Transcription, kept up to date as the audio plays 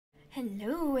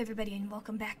Hello everybody and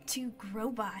welcome back to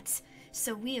Growbot.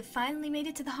 So we have finally made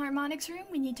it to the Harmonics room.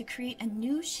 We need to create a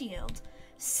new shield.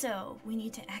 So we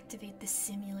need to activate the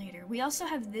simulator. We also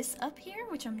have this up here,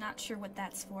 which I'm not sure what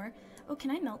that's for. Oh,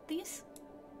 can I melt these?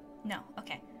 No,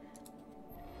 okay.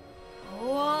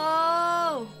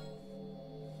 Whoa!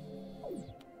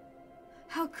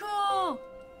 How cool!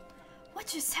 What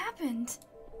just happened?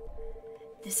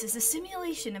 This is a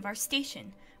simulation of our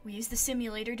station. We use the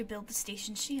simulator to build the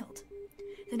station shield.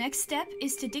 The next step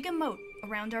is to dig a moat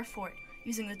around our fort,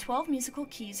 using the 12 musical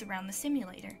keys around the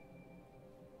simulator.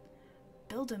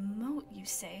 Build a moat, you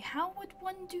say? How would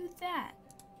one do that?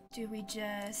 Do we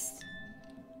just...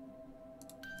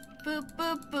 boop,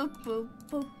 boop, boop, boop,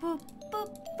 boop, boop,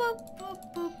 boop, boop,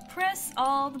 boop, boop, press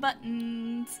all the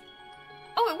buttons.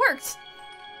 Oh, it worked!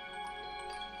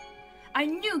 I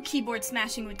knew keyboard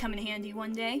smashing would come in handy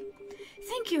one day.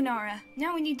 Thank you, Nara.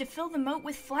 Now we need to fill the moat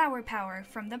with flower power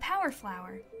from the power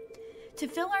flower. To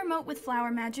fill our moat with flower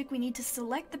magic, we need to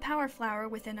select the power flower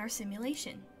within our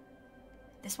simulation.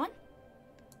 This one?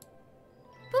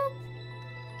 Boop!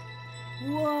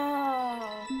 Whoa!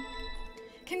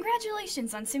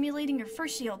 Congratulations on simulating your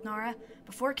first shield, Nara.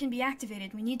 Before it can be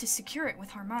activated, we need to secure it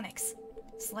with Harmonics.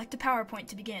 Select a power point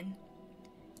to begin.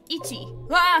 Ichi!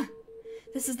 Ah!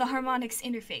 This is the Harmonics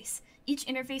interface. Each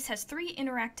interface has 3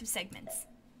 interactive segments.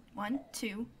 1,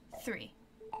 2, 3.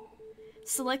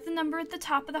 Select the number at the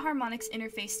top of the Harmonics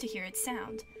interface to hear its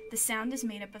sound. The sound is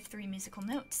made up of 3 musical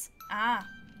notes. Ah,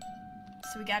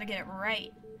 so we gotta get it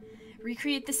right.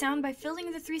 Recreate the sound by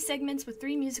filling the 3 segments with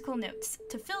 3 musical notes.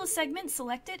 To fill a segment,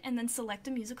 select it and then select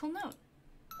a musical note.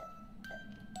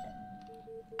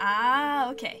 Ah,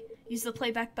 okay. Use the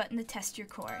playback button to test your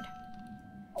chord.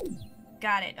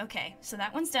 Got it, okay. So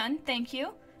that one's done, thank you.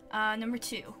 Number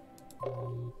 2.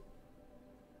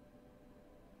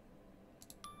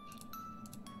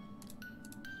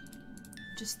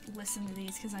 Just listen to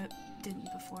these, because I didn't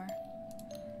before.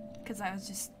 Because I was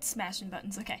just smashing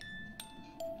buttons, okay.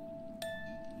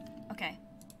 Okay.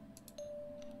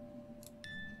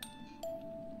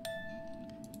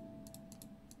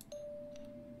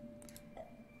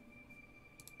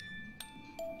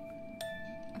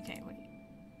 Okay, wait.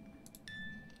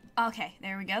 Okay,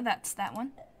 there we go, that's that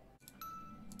one.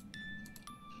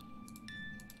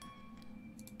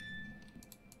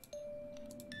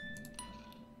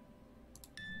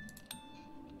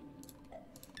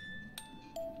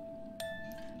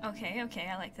 Okay, okay,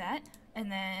 I like that.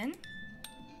 And then...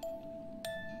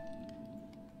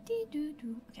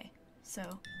 dee-doo-doo. Okay,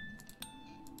 so...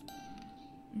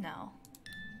 no.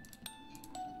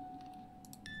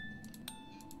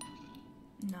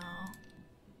 No.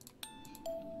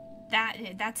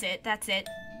 That's it, that's it.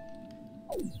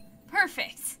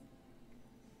 Perfect!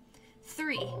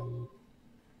 3.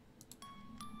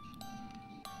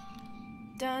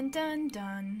 Dun dun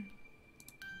dun.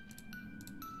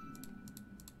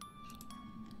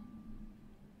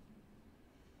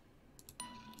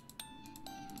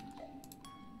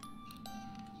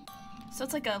 So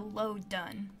it's like a low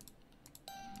done.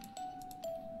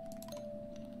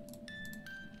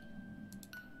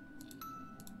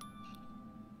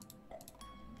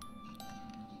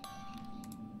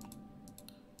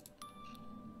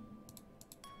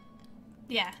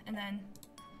 Yeah, and then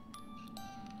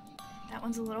that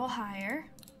one's a little higher.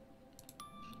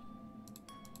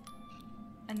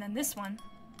 And then this one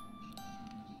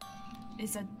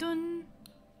is a dun.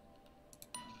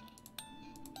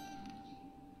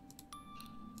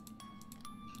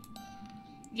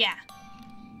 Yeah.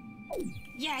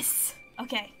 Yes!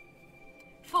 Okay.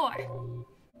 4.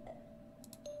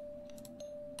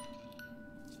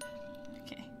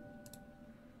 Okay.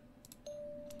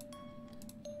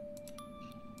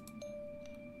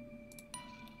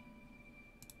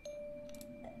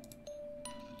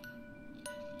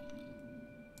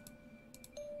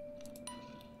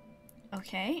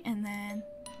 Okay, and then...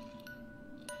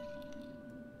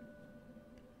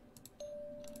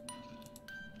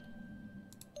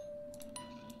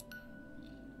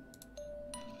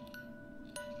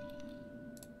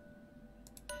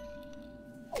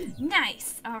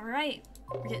 nice! Alright.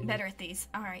 We're getting better at these.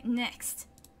 Alright, next.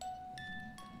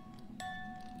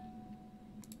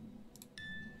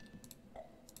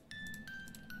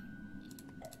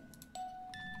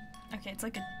 Okay, it's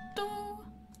like a do.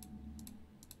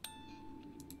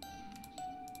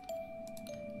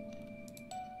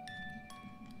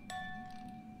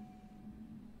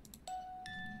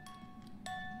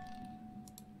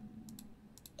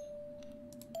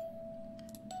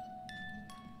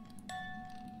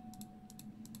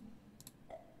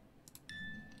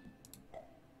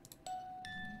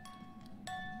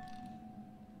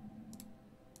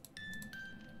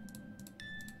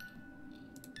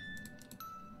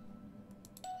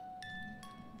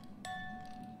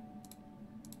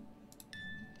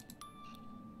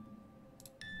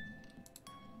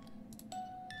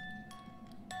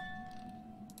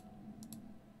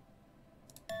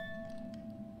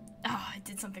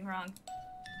 did something wrong.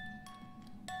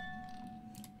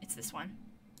 It's this one.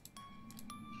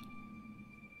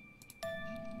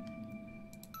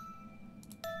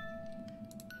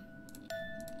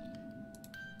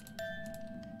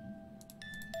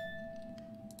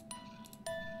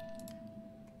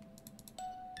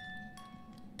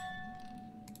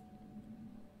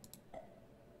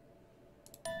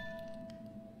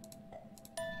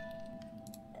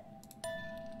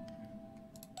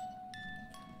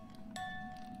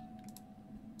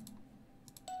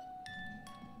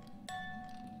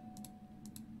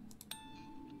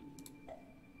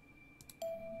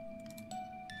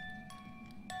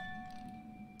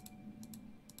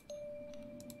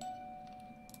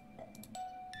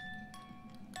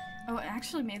 Oh, it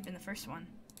actually may have been the first one.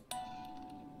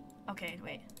 Okay,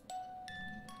 wait.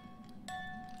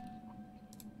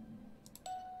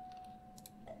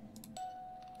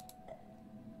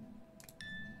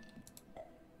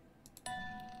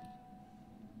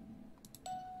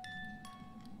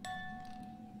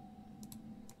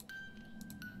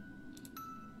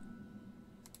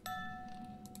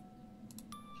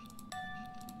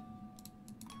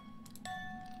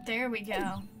 There we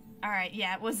go. Alright,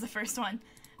 yeah, it was the first one.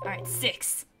 Alright,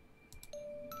 6.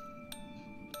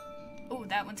 Oh,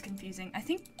 that one's confusing. I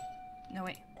think... No,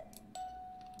 wait.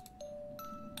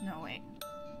 No, wait.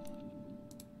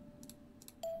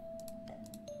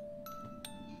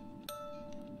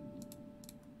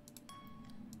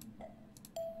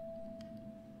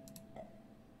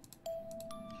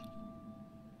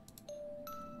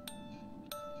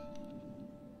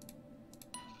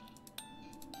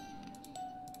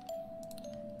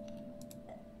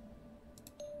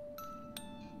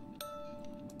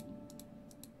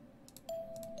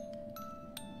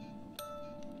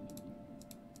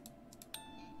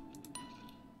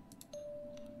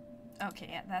 Okay,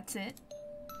 yeah, that's it.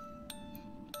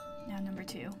 Now number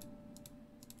 2.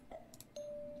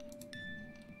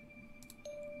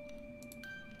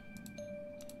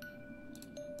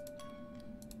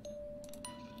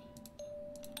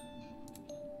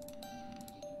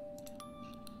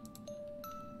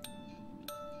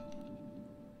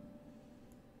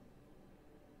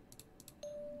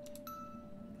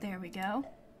 There we go.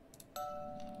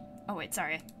 Oh wait,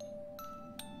 sorry.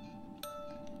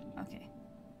 Okay.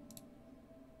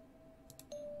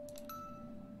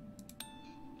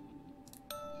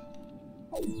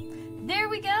 There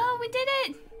we go! We did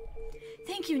it!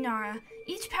 Thank you, Nara.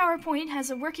 Each PowerPoint has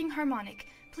a working harmonic.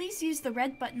 Please use the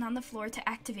red button on the floor to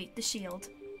activate the shield.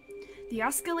 The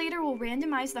oscillator will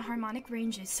randomize the harmonic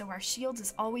ranges so our shield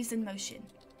is always in motion.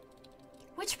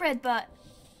 Which red button?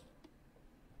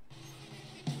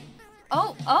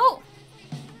 Oh, oh!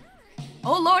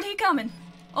 Oh Lord, he coming!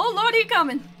 Oh Lord, he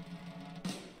coming!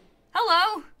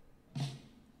 Hello!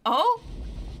 Oh?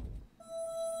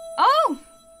 Oh!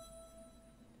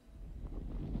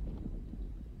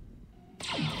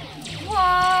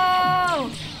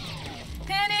 Whoa!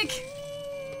 Panic!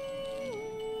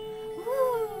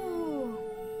 Ooh.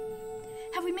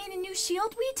 Have we made a new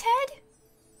shield, Wee Ted?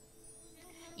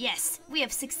 Yes, we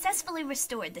have successfully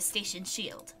restored the station's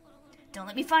shield. Don't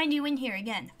let me find you in here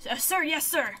again. Sir, yes,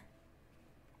 sir!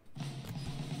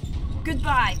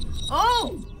 Goodbye.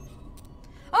 Oh!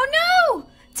 Oh no!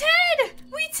 Ted!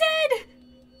 Wee Ted!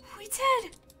 Wee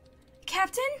Ted!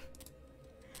 Captain?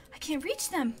 I can't reach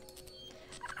them.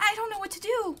 I don't know what to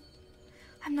do.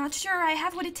 I'm not sure I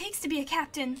have what it takes to be a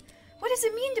captain. What does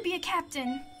it mean to be a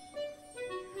captain?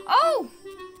 Oh!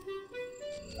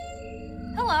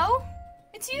 Hello?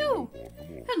 It's you!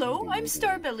 Hello, I'm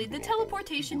Starbelly, the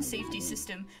teleportation safety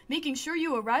system. Making sure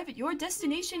you arrive at your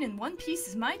destination in one piece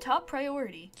is my top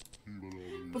priority.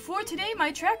 Before today,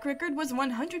 my track record was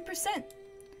 100%.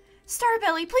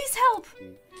 Starbelly, please help!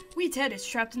 Wee Ted is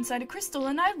trapped inside a crystal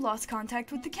and I've lost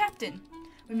contact with the captain.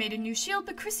 We made a new shield,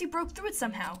 but Chrissy broke through it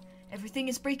somehow. Everything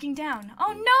is breaking down.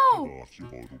 Oh no!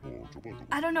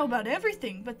 I don't know about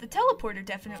everything, but the teleporter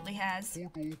definitely has.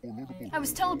 I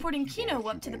was teleporting Kino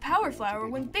up to the power flower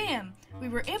when bam! We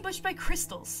were ambushed by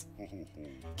crystals.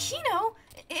 Kino?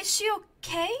 Is she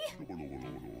okay?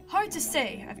 Hard to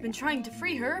say. I've been trying to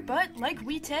free her, but like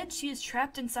Wee Ted, she is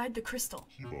trapped inside the crystal.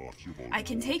 I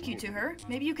can take you to her.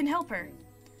 Maybe you can help her.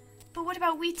 But what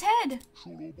about Wee Ted?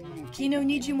 Kino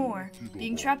needs you more.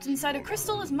 Being trapped inside a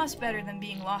crystal is much better than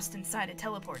being lost inside a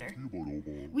teleporter.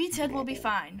 Wee Ted will be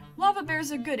fine. Lava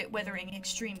bears are good at weathering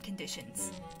extreme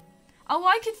conditions. Oh,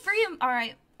 I could free him.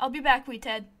 Alright, I'll be back, Wee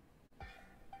Ted.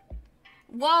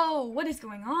 Whoa, what is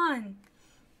going on?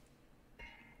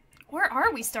 Where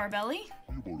are we, Starbelly?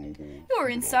 You're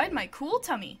inside my cool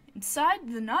tummy. Inside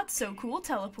the not-so-cool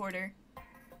teleporter.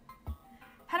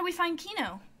 How do we find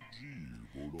Kino?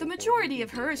 The majority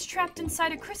of her is trapped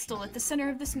inside a crystal at the center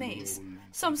of this maze.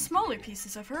 Some smaller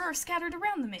pieces of her are scattered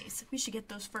around the maze. We should get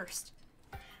those first.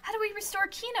 How do we restore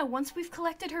Kino once we've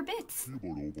collected her bits?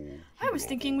 I was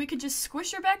thinking we could just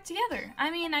squish her back together. I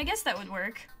mean, I guess that would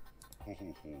work.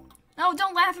 Oh,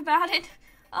 don't laugh about it.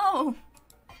 Oh.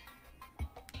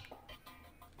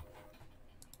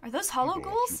 Are those hollow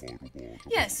ghouls?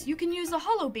 Yes, you can use the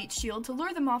hollow bait shield to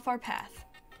lure them off our path.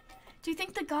 Do you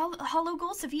think the hollow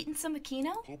ghouls have eaten some of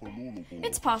Kino?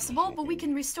 It's possible, but we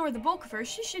can restore the bulk of her.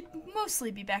 She should mostly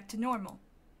be back to normal.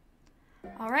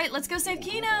 Alright, let's go save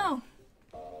Kino!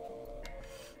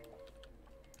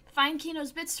 Find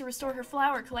Kino's bits to restore her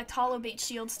flower. Collect hollow bait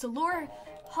shields to lure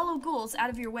hollow ghouls out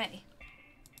of your way.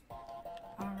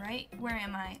 Alright, where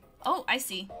am I? Oh, I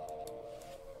see.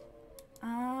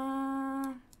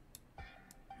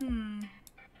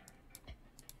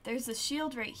 There's a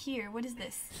shield right here. What is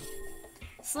this?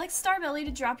 Select Starbelly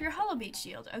to drop your hollow bait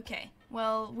shield. Okay,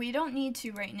 well, we don't need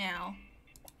to right now.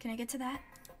 Can I get to that?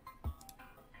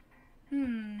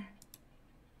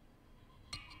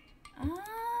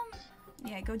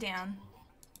 Yeah, go down.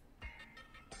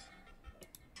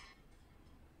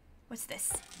 What's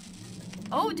this?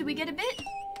 Oh, did we get a bit?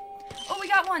 Oh, we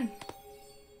got one.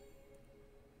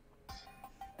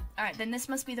 Alright, then this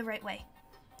must be the right way.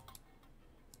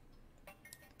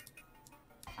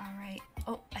 Alright.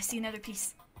 Oh, I see another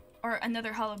piece. Or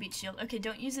another hollow beat shield. Okay,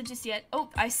 don't use it just yet. Oh,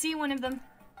 I see one of them.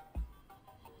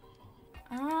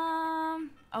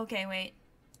 Okay, wait.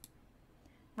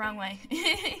 Wrong way.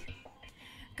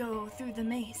 Go through the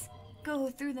maze. Go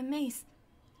through the maze.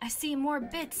 I see more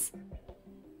bits.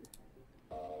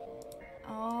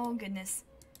 Oh, goodness.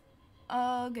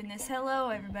 Oh, goodness. Hello,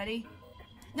 everybody.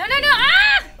 No, no, no!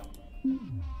 Ah!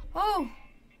 Oh.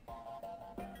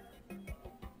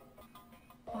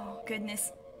 Oh,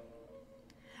 goodness.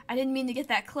 I didn't mean to get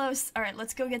that close. Alright,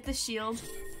 let's go get the shield.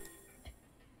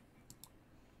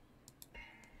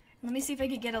 Let me see if I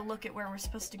could get a look at where we're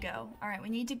supposed to go. Alright, we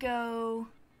need to go...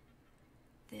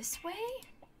 this way?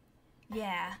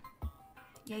 Yeah.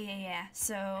 Yeah.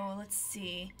 So, let's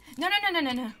see. No, no, no,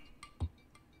 no, no, no.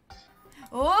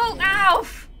 Oh, ow!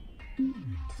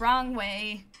 Wrong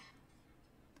way.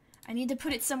 I need to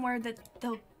put it somewhere that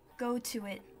they'll go to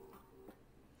it.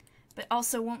 But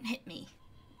also won't hit me.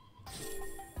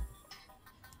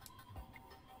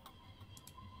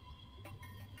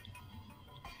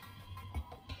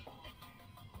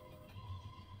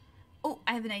 Oh,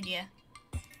 I have an idea.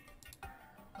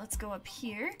 Let's go up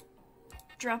here.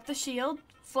 Drop the shield.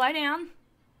 Fly down.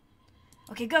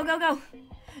 Okay, go, go, go.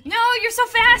 No, you're so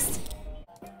fast!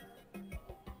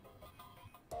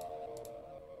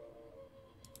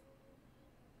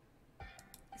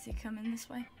 Is he coming this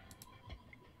way?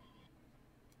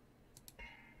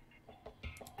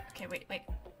 Okay, wait.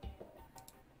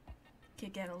 Okay,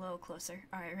 get a little closer.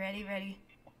 Alright, ready?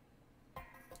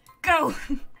 Go!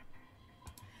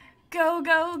 Go,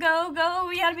 go, go, go!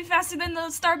 We gotta be faster than the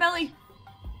Starbelly!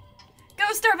 Go,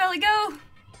 Starbelly, go!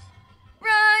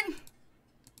 Run!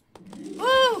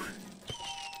 Woo!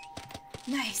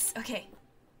 Nice, okay.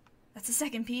 That's the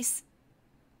second piece.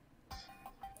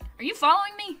 Are you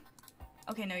following me?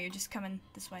 Okay, no, you're just coming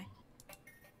this way.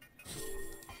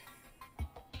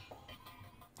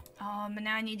 But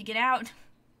now I need to get out.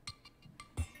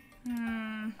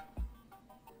 Alright,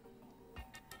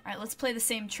 let's play the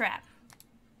same trap.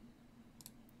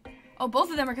 Oh,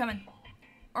 both of them are coming.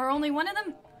 Or only one of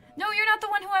them? No, you're not the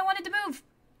one who I wanted to move.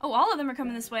 Oh, all of them are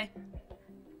coming this way.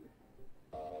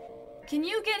 Can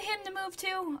you get him to move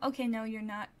too? Okay, no, you're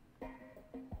not.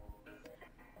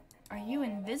 Are you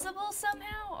invisible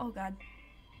somehow? Oh, God.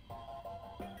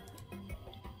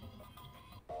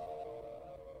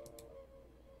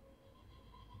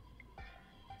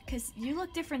 Because you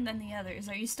look different than the others.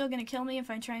 Are you still gonna kill me if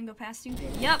I try and go past you?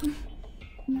 Yep.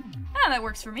 Ah, that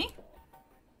works for me.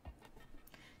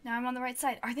 Now I'm on the right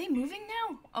side. Are they moving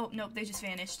now? Oh, nope, they just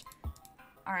vanished.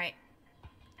 Alright.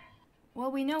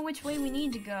 Well, we know which way we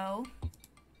need to go.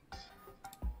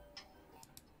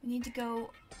 We need to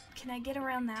go... Can I get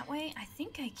around that way? I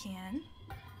think I can.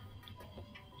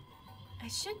 I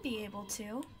should be able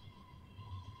to.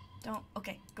 Don't...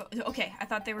 Okay, go... Okay, I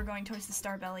thought they were going towards the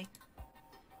Starbelly.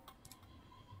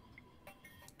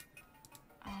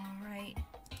 Alright.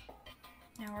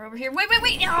 Now we're over here. Wait!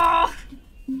 Oh!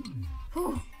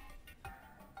 Whew.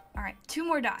 Alright, 2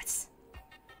 more dots.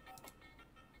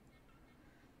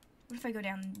 What if I go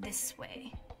down this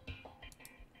way?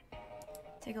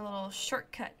 Take a little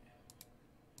shortcut.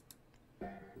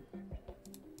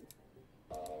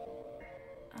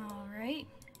 Alright.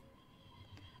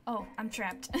 Oh, I'm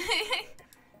trapped.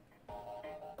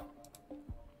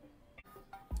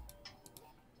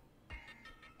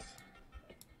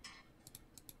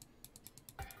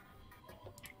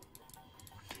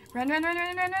 Run, run, run,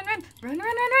 run, run, run, run. Run, run, run,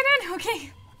 run, run.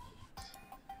 Okay.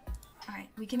 Alright,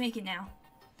 we can make it now.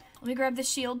 Let me grab the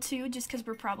shield too, just because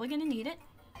we're probably going to need it.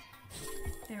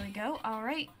 There we go.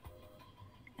 Alright.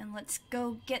 And let's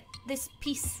go get this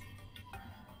piece.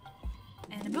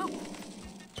 And a boop.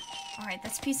 Alright,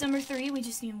 that's piece number 3. We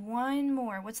just need one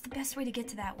more. What's the best way to get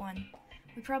to that one?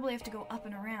 We probably have to go up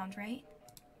and around, right?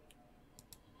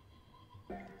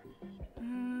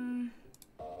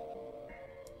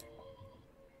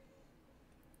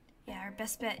 Yeah, our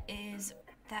best bet is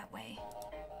that way.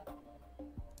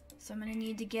 So I'm gonna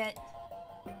need to get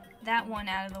that one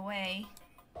out of the way.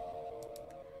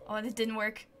 Oh, that didn't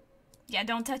work. Yeah,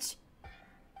 don't touch.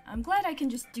 I'm glad I can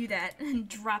just do that and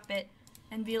drop it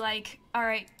and be like,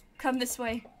 alright, come this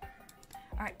way.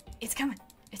 Alright, it's coming.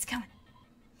 It's coming.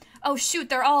 Oh shoot,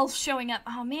 they're all showing up.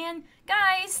 Oh man,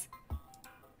 guys!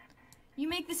 You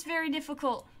make this very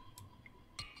difficult.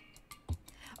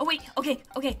 Oh wait, okay.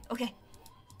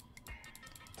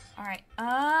 Alright,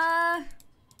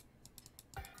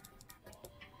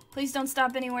 please don't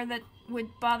stop anywhere that would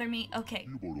bother me. Okay.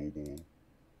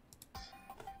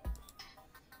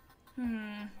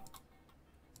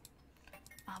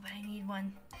 Oh, but I need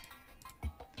one.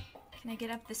 Can I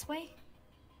get up this way?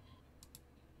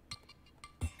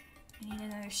 I need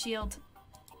another shield.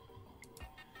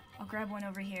 I'll grab one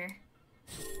over here.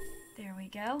 There we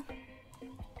go.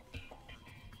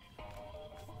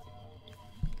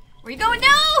 Where you going?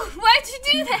 No! Why'd you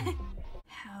do that?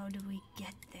 How do we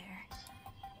get there?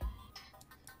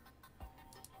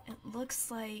 It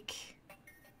looks like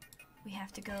we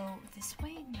have to go this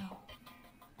way? No.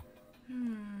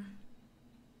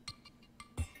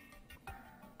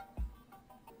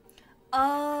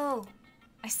 Oh!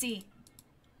 I see.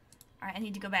 Alright, I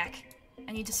need to go back.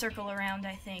 I need to circle around,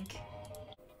 I think.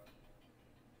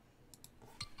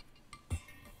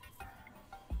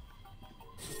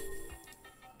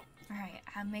 Alright,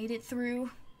 I made it through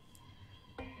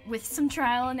with some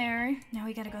trial and error. Now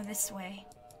we gotta go this way.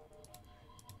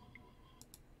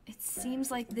 It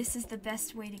seems like this is the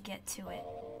best way to get to it.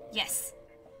 Yes!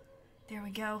 There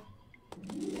we go.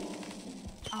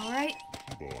 Alright.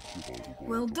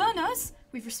 Well done, us!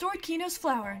 We've restored Kino's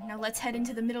flower. Now let's head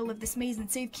into the middle of this maze and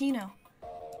save Kino.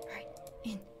 Alright,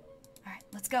 in. Alright,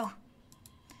 let's go.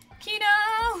 Kino!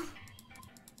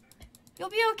 You'll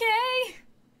be okay!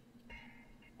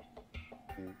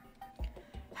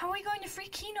 How are we going to free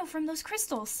Kino from those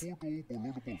crystals?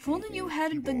 If only you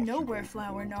had the nowhere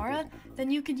flower, Nara,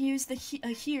 then you could use the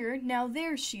here, now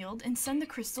there shield and send the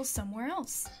crystals somewhere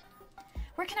else.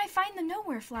 Where can I find the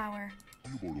nowhere flower?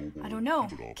 I don't know.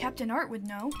 Captain Art would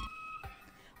know.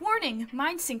 Warning!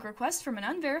 Mind sync request from an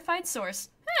unverified source.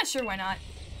 Sure, why not?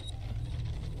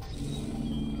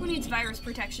 Who needs virus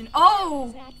protection?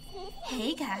 Oh!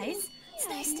 Hey guys, it's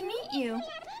nice to meet you.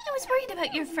 I was worried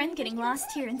about your friend getting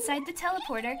lost here inside the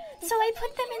teleporter, so I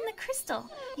put them in the crystal,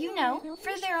 you know,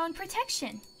 for their own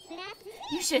protection.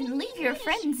 You shouldn't leave your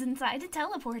friends inside a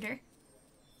teleporter.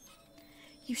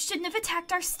 You shouldn't have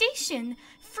attacked our station.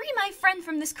 Free my friend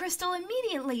from this crystal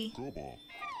immediately.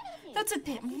 That's a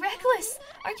bit reckless.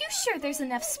 Are you sure there's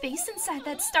enough space inside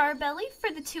that star belly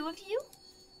for the two of you?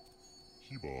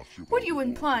 What are you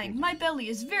implying? My belly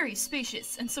is very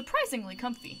spacious and surprisingly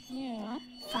comfy. Yeah.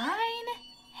 Fine.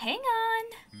 Hang on.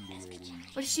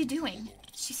 What is she doing?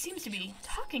 She seems to be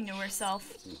talking to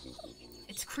herself.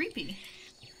 It's creepy.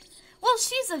 Well,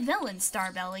 she's a villain,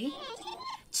 Starbelly.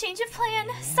 Change of plan.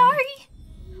 Sorry.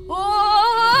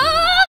 Oh!